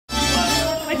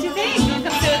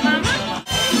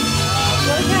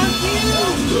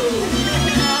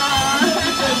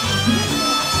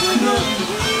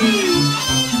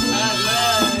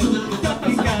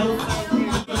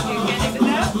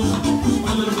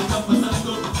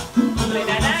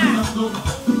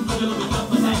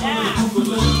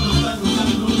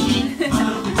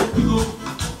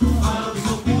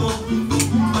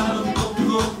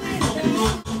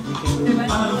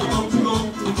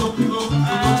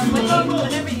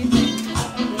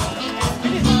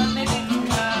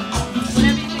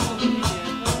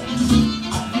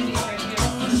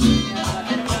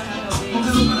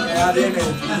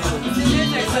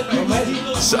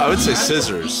I would say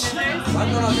scissors.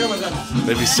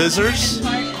 Maybe scissors?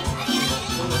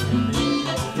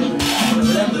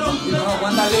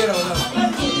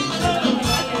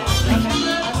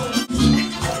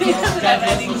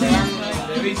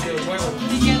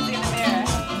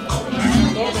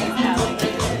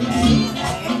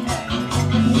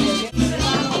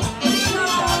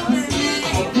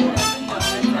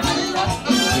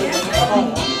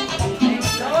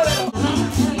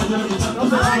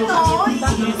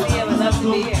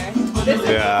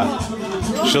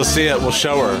 Yeah. She'll see it. We'll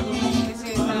show her.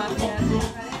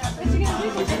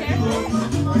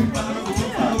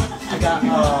 I got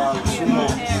sumo.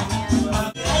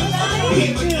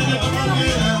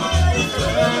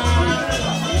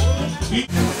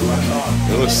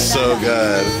 It looks so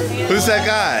good. Who's that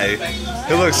guy?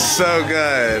 It looks so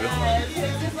good.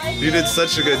 You did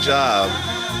such a good job.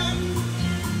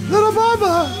 Little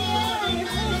mama.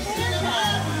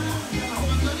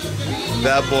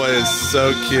 That boy is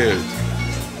so cute.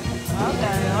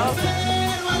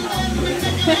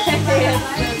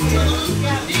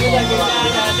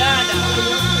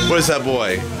 Where's that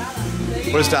boy?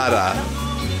 Where's Dada?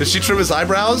 Did she trim his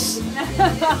eyebrows?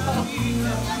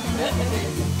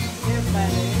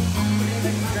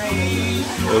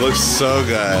 It looks so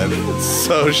good. It's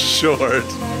so short.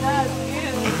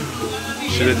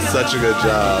 She did such a good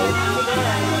job.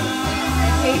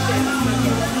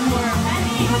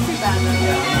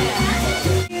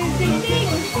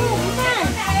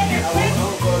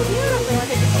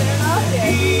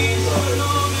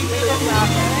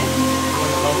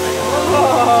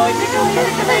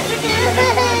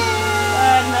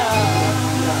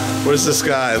 Where's this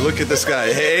guy? Look at this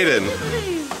guy. Hey, Aiden.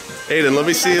 Aiden, let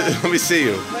me see. Let me see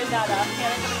you.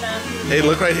 Aiden,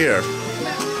 look right here.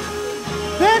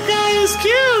 That guy is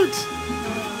cute.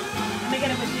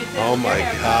 Oh my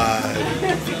God.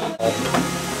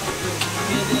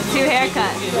 2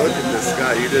 haircuts. Look at this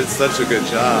guy. You did such a good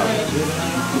job.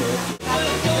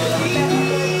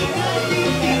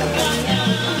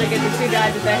 Look at the 2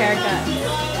 guys with their haircuts.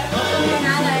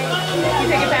 You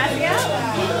take a passy out?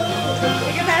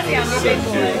 Take a passy out, my big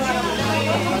boy.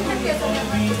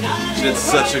 She did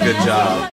such a good job.